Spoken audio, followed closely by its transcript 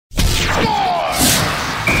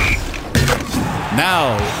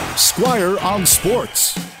Now, Squire on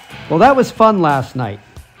Sports. Well, that was fun last night,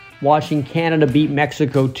 watching Canada beat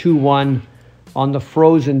Mexico 2-1 on the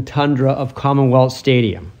frozen tundra of Commonwealth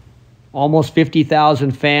Stadium. Almost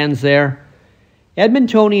 50,000 fans there.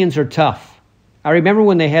 Edmontonians are tough. I remember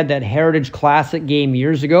when they had that Heritage Classic game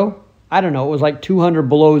years ago. I don't know, it was like 200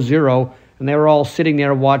 below zero, and they were all sitting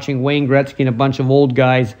there watching Wayne Gretzky and a bunch of old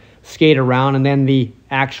guys skate around, and then the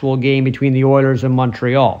actual game between the Oilers and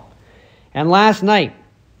Montreal. And last night,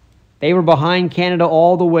 they were behind Canada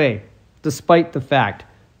all the way, despite the fact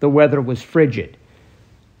the weather was frigid.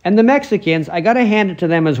 And the Mexicans, I got to hand it to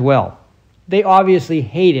them as well. They obviously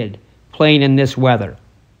hated playing in this weather.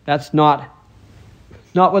 That's not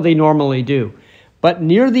what they normally do. But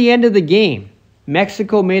near the end of the game,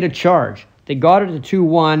 Mexico made a charge. They got it to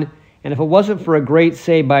 2-1, and if it wasn't for a great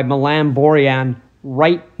save by Milan Borjan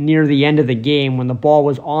right near the end of the game when the ball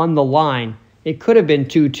was on the line, it could have been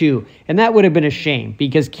 2-2. And that would have been a shame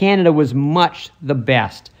because Canada was much the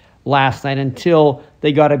best last night until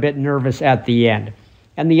they got a bit nervous at the end.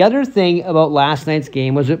 And the other thing about last night's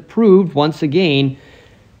game was it proved once again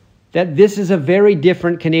that this is a very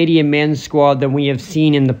different Canadian men's squad than we have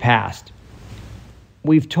seen in the past.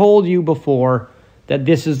 We've told you before that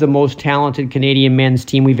this is the most talented Canadian men's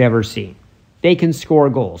team we've ever seen. They can score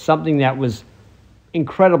goals, something that was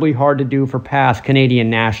incredibly hard to do for past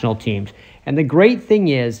Canadian national teams. And the great thing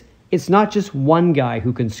is, it's not just one guy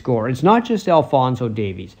who can score. It's not just Alphonso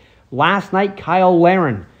Davies. Last night, Kyle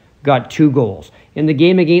Larin got 2 goals. In the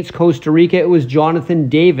game against Costa Rica, it was Jonathan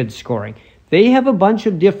David scoring. They have a bunch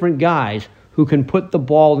of different guys who can put the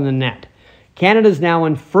ball in the net. Canada's now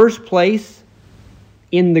in first place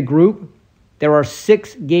in the group. There are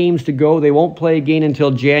 6 games to go. They won't play again until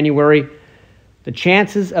January. The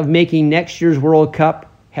chances of making next year's World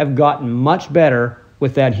Cup have gotten much better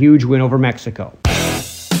with that huge win over Mexico.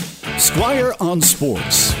 Squire on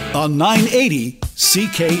Sports on 980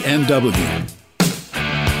 CKNW.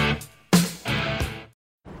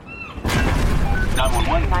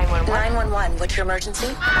 911, what's your emergency?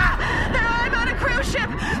 I'm on a cruise ship!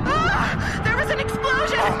 There was an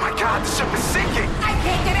explosion! Oh my god, the ship is sinking! I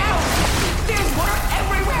can't get out! There's water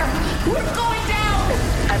everywhere! We're going down!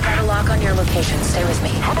 I've got a lock on your location. Stay with me.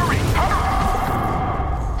 Hurry!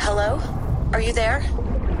 Hello? Are you there?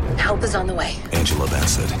 Help is on the way. Angela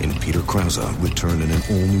Bassett and Peter Krause return in an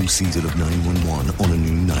all-new season of 911 on a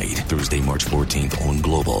new night. Thursday, March 14th on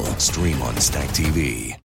Global. Stream on Stack TV.